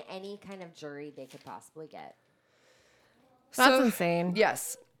tainting any kind of jury they could possibly get. That's insane.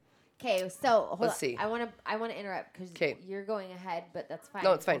 Yes. Okay, so Let's see. I want to interrupt because you're going ahead, but that's fine.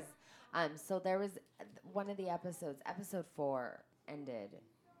 No, it's fine. So there was one of the episodes, episode 4, ended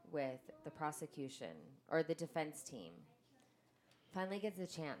with the prosecution or the defense team finally gets a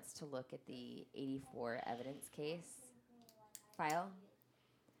chance to look at the 84 evidence case file,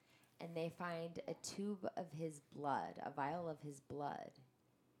 and they find a tube of his blood, a vial of his blood,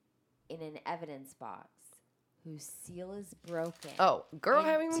 in an evidence box whose seal is broken. Oh, girl,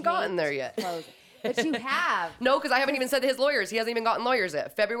 I haven't even gotten there yet. But you have. No, because I haven't even said his lawyers. He hasn't even gotten lawyers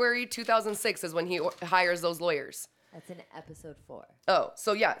yet. February 2006 is when he hires those lawyers. That's in episode 4. Oh,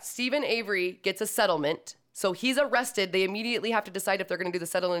 so yeah, Steven Avery gets a settlement. So he's arrested. They immediately have to decide if they're going to do the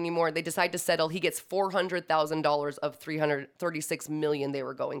settlement anymore. They decide to settle. He gets $400,000 of $336 million they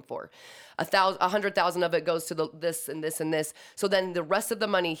were going for. $100,000 of it goes to this and this and this. So then the rest of the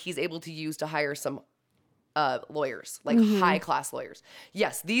money he's able to use to hire some lawyers, like high-class lawyers.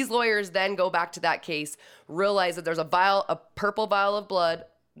 Yes, these lawyers then go back to that case, realize that there's a purple vial of blood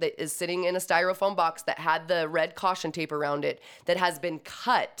that is sitting in a styrofoam box that had the red caution tape around it that has been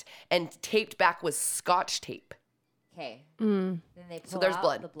cut and taped back with Scotch tape. Okay. Then they pull there's out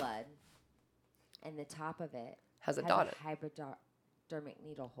blood. the blood, and the top of it has a dot. Hypodermic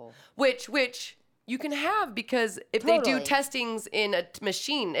needle hole. Which you can have because if they do testings in a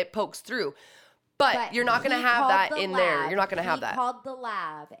machine, it pokes through. But you're not going to have that in there. You're not going to have that. He called the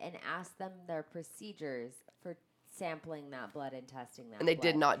lab and asked them their procedures for sampling that blood and testing that. And they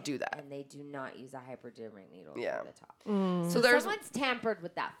did not do that. And they do not use a hypodermic needle at the top. So someone's tampered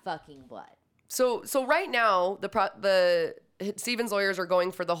with that fucking blood. So right now, the Steven's lawyers are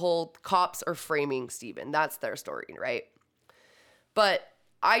going for the whole cops are framing Steven. That's their story, right? But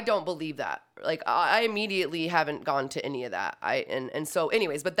I don't believe that. Like, I immediately haven't gone to any of that. And so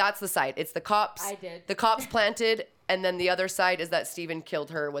anyways, but that's the side. It's the cops. I did. The cops planted, and then the other side is that Steven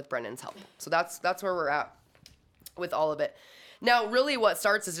killed her with Brennan's help. So that's where we're at with all of it. Now, really what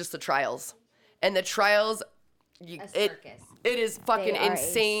starts is just the trials. And the trials, it is fucking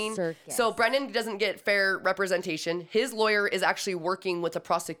insane. So Brennan doesn't get fair representation. His lawyer is actually working with the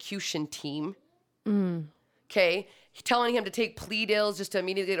prosecution team. Okay? Telling him to take plea deals just to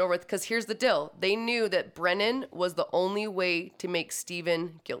immediately get over with. Because here's the deal. They knew that Brennan was the only way to make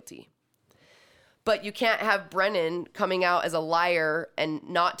Steven guilty. But you can't have Brennan coming out as a liar and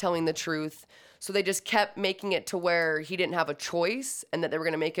not telling the truth. So they just kept making it to where he didn't have a choice and that they were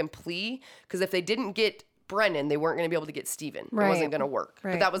going to make him plea. Because if they didn't get Brennan, they weren't going to be able to get Steven. Right. It wasn't going to work.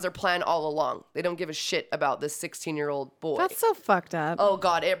 Right. But that was their plan all along. They don't give a shit about this 16-year-old boy. That's so fucked up. Oh,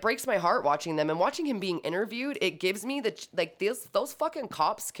 God. It breaks my heart watching them. And watching him being interviewed, it gives me those fucking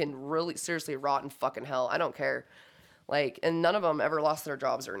cops can really seriously rot in fucking hell. I don't care. Like, and none of them ever lost their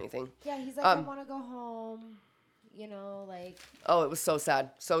jobs or anything. Yeah, he's like, I want to go home. You know, like. Oh, it was so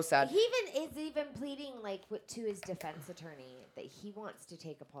sad. So sad. He is pleading, like, to his defense attorney that he wants to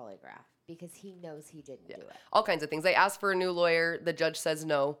take a polygraph because he knows he didn't do it. All kinds of things. They asked for a new lawyer. The judge says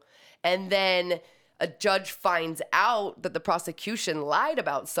no. And then a judge finds out that the prosecution lied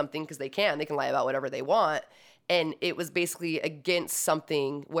about something, because they can lie about whatever they want. And it was basically against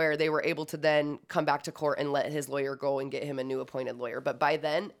something where they were able to then come back to court and let his lawyer go and get him a new appointed lawyer. But by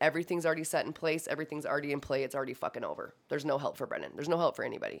then, everything's already set in place. Everything's already in play. It's already fucking over. There's no help for Brennan. There's no help for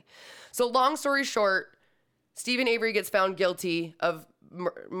anybody. So long story short, Steven Avery gets found guilty of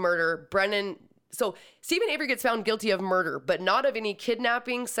murder. So Steven Avery gets found guilty of murder, but not of any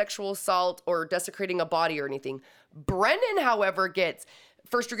kidnapping, sexual assault, or desecrating a body or anything. Brennan, however, gets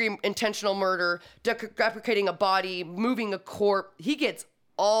first-degree intentional murder, deprecating a body, moving a corpse. He gets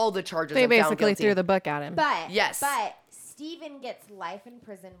all the charges. They basically threw the book at him. But yes, but Steven gets life in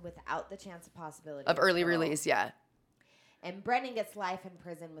prison without the chance of possibility of early release. Yeah. And Brennan gets life in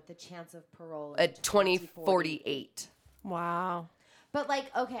prison with the chance of parole at 2048. Wow. But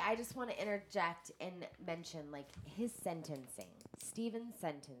like, okay, I just want to interject and mention like his sentencing, Steven's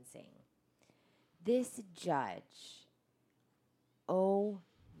sentencing. This judge. Oh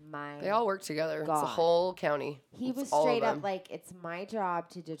my! They all work together. God. It's a whole county. He was straight up like, it's my job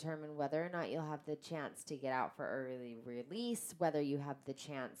to determine whether or not you'll have the chance to get out for early release, whether you have the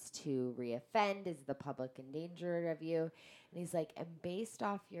chance to reoffend, is the public in danger of you? And he's like, and based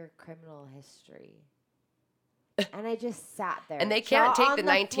off your criminal history. And I just sat there. And they can't take the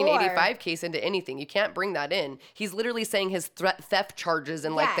 1985 case into anything. You can't bring that in. He's literally saying his theft charges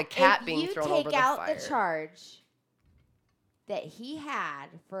and like the cat being thrown over the fire. If you take out the charge that he had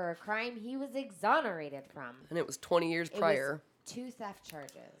for a crime he was exonerated from. And it was 20 years prior. Was 2 theft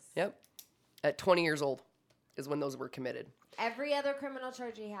charges. Yep. At 20 years old is when those were committed. Every other criminal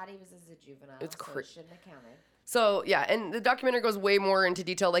charge he had, he was as a juvenile. It's crazy. So it shouldn't have counted. So, yeah, and the documentary goes way more into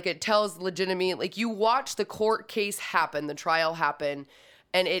detail. Like, it tells legitimate, like, you watch the court case happen, the trial happen,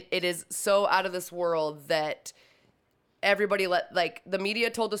 and it is so out of this world that everybody the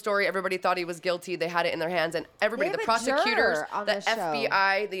media told the story, everybody thought he was guilty, they had it in their hands, and everybody, the prosecutors, the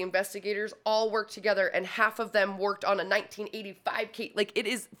FBI, the investigators, all worked together, and half of them worked on a 1985 case. Like, it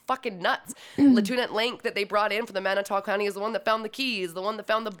is fucking nuts. Lieutenant Lank that they brought in from the Manitowoc County is the one that found the keys, the one that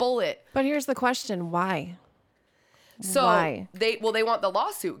found the bullet. But here's the question, why? So why? They want the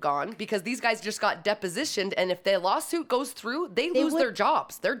lawsuit gone because these guys just got depositioned, and if the lawsuit goes through, they lose their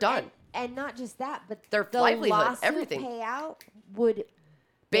jobs. They're done. And not just that, but their the livelihood, lawsuit everything. Payout would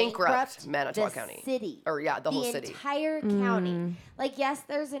bankrupt Manitowoc the County. City. Or the whole city. The entire county. Like, yes,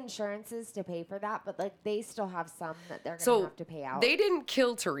 there's insurances to pay for that, but like they still have some that they're going to have to pay out. They didn't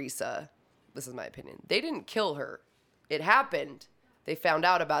kill Teresa. This is my opinion. They didn't kill her. It happened. They found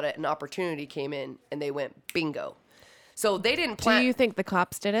out about it. An opportunity came in, and they went bingo. So they didn't plan. Do you think the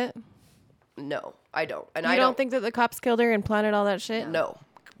cops did it? No, I don't. And I don't think that the cops killed her and planted all that shit? No.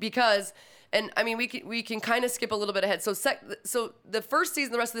 Because, and I mean, we can kind of skip a little bit ahead. So the first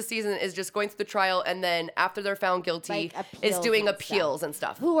season, the rest of the season is just going through the trial, and then after they're found guilty, it's doing appeals and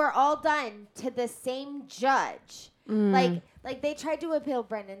stuff. Who are all done to the same judge. Like they tried to appeal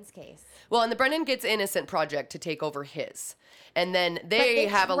Brendan's case. Well, and the Brendan Gets Innocent project to take over his. And then they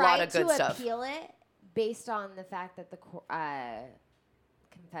have a lot of good stuff. They tried to appeal it based on the fact that the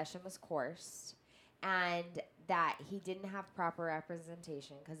confession was coerced and that he didn't have proper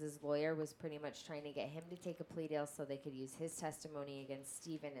representation because his lawyer was pretty much trying to get him to take a plea deal so they could use his testimony against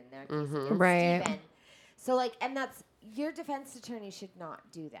Steven in their case against Steven. So, like, and that's, your defense attorney should not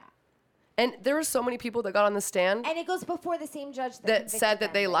do that. And there were so many people that got on the stand. And it goes before the same judge that said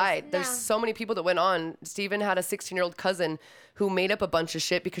that they lied. There's so many people that went on. Steven had a 16-year-old cousin who made up a bunch of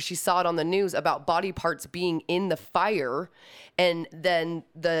shit because she saw it on the news about body parts being in the fire. And then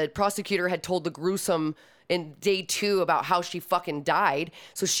the prosecutor had told the gruesome in day 2 about how she fucking died.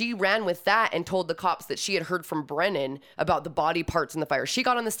 So she ran with that and told the cops that she had heard from Brennan about the body parts in the fire. She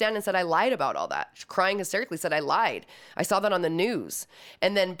got on the stand and said, I lied about all that. She, crying hysterically, said, I lied. I saw that on the news.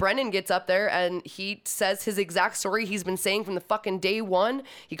 And then Brennan gets up there and he says his exact story he's been saying from the fucking day 1.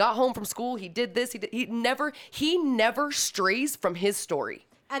 He got home from school. He did this. He never strays from his story.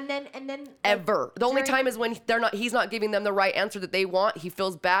 And then ever. The only time is when he's not giving them the right answer that they want. He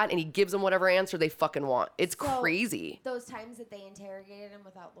feels bad and he gives them whatever answer they fucking want. It's crazy. Those times that they interrogated him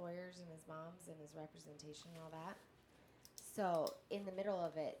without lawyers and his mom's and his representation and all that. So in the middle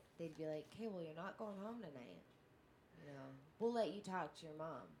of it, they'd be like, "Hey, well, you're not going home tonight. You know, we'll let you talk to your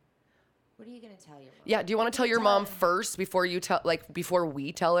mom. What are you gonna tell your mom? Yeah. Do you want to tell your mom first before we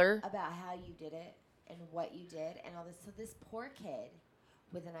tell her about how you did it and what you did and all this?" So this poor kid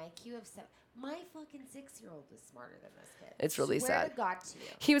with an IQ of 7. My fucking 6-year-old is smarter than this kid. It's really Swear sad. to God to you.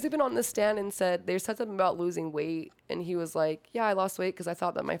 He was even on the stand and said, they said something about losing weight. And he was like, yeah, I lost weight because I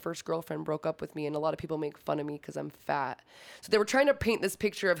thought that my first girlfriend broke up with me. And a lot of people make fun of me because I'm fat. So they were trying to paint this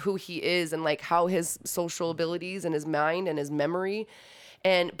picture of who he is and like how his social abilities and his mind and his memory.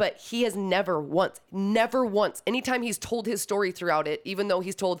 But he has never once, anytime he's told his story throughout it, even though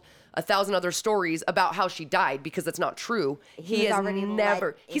he's told 1,000 other stories about how she died because that's not true. He's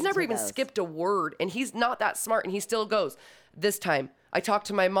never even skipped a word, and he's not that smart, and he still goes, this time I talked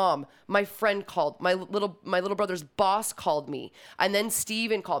to my mom, my friend called, my little brother's boss called me, and then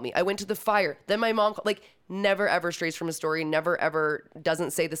Steven called me. I went to the fire. Then my mom called. Like, never ever strays from a story, never ever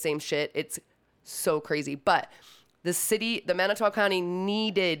doesn't say the same shit. It's so crazy. But the Manitowoc County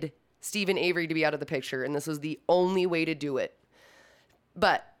needed Steven Avery to be out of the picture, and this was the only way to do it.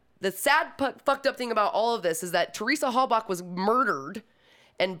 But the sad, fucked up thing about all of this is that Teresa Halbach was murdered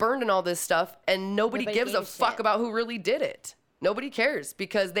and burned and all this stuff, and nobody gives a fuck about who really did it. Nobody cares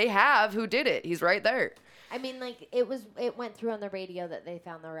because they have who did it. He's right there. I mean, like, it went through on the radio that they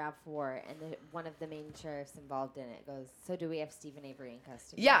found the RAV4, and one of the main sheriffs involved in it goes, so do we have Steven Avery in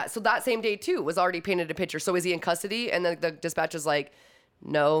custody? Yeah, so that same day, too, was already painted a picture. So is he in custody? And the dispatch is like,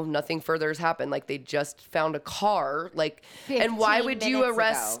 no, nothing further has happened. Like, they just found a car. Like, and why would you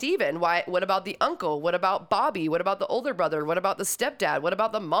arrest Steven? Why? What about the uncle? What about Bobby? What about the older brother? What about the stepdad? What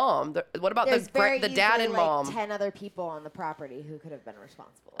about the mom? What about the dad and mom? 10 other people on the property who could have been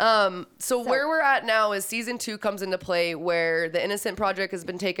responsible. So where we're at now is season 2 comes into play, where the Innocent Project has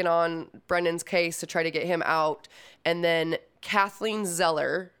been taken on Brendan's case to try to get him out, and then Kathleen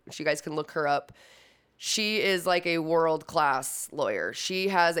Zeller, which you guys can look her up. She is like a world-class lawyer. She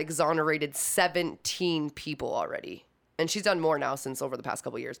has exonerated 17 people already. And she's done more now since over the past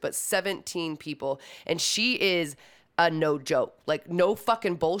couple years, but 17 people. And she is a no joke. Like, no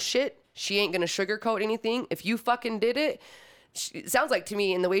fucking bullshit. She ain't gonna sugarcoat anything. If you fucking did it, it sounds like to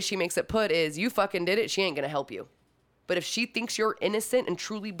me, and the way she makes it put is, you fucking did it, she ain't gonna help you. But if she thinks you're innocent and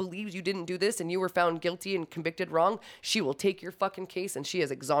truly believes you didn't do this and you were found guilty and convicted wrong, she will take your fucking case, and she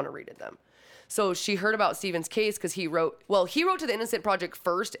has exonerated them. So she heard about Steven's case because he wrote to the Innocent Project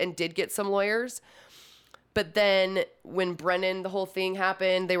first and did get some lawyers. But then when Brennan, the whole thing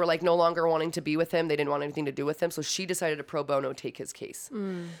happened, they were like no longer wanting to be with him. They didn't want anything to do with him. So she decided to pro bono take his case.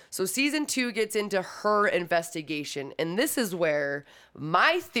 So season 2 gets into her investigation. And this is where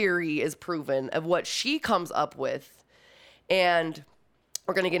my theory is proven of what she comes up with. And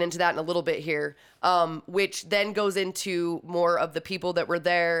we're going to get into that in a little bit here, which then goes into more of the people that were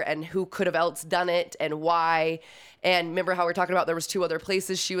there and who could have else done it and why. And remember how we were talking about there was 2 other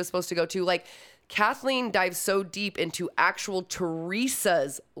places she was supposed to go to? Like, Kathleen dives so deep into actual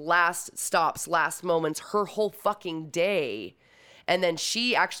Teresa's last stops, last moments, her whole fucking day. And then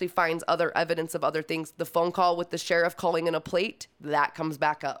she actually finds other evidence of other things. The phone call with the sheriff calling in a plate, that comes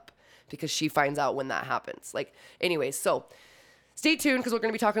back up because she finds out when that happens. Like, anyways, so stay tuned because we're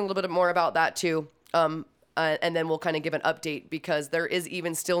going to be talking a little bit more about that too. And then we'll kind of give an update because there is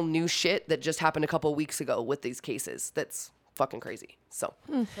even still new shit that just happened a couple weeks ago with these cases. That's fucking crazy. So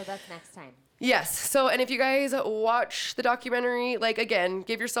that's next time. Yes. So, and if you guys watch the documentary, like, again,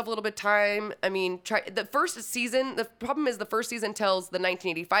 give yourself a little bit of time. I mean, try the first season. The problem is the first season tells the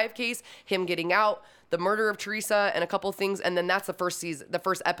 1985 case, him getting out, the murder of Teresa, and a couple things. And then that's the first season, the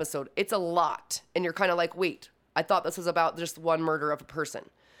first episode. It's a lot. And you're kind of like, wait, I thought this was about just one murder of a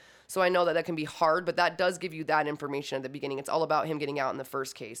person. So I know that can be hard, but that does give you that information at the beginning. It's all about him getting out in the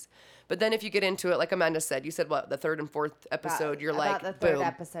first case. But then if you get into it, like Amanda said, you said what, the 3rd and 4th episode, you're like, the 3rd boom.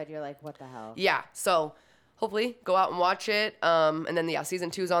 episode, you're like, what the hell? Yeah. So hopefully go out and watch it. And then, yeah,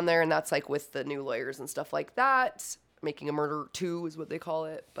 season 2's on there, and that's like with the new lawyers and stuff like that. Making a Murder 2 is what they call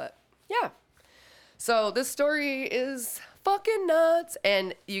it. But yeah. So this story is fucking nuts.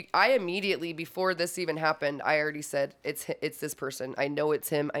 And I immediately, before this even happened, I already said, it's this person. I know it's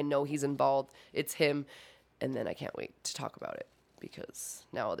him. I know he's involved. It's him. And then I can't wait to talk about it because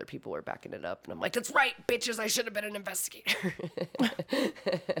now other people are backing it up. And I'm like, that's right, bitches. I should have been an investigator.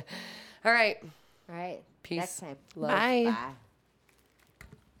 All right. All right. Peace. Next time. Love. Bye. Bye.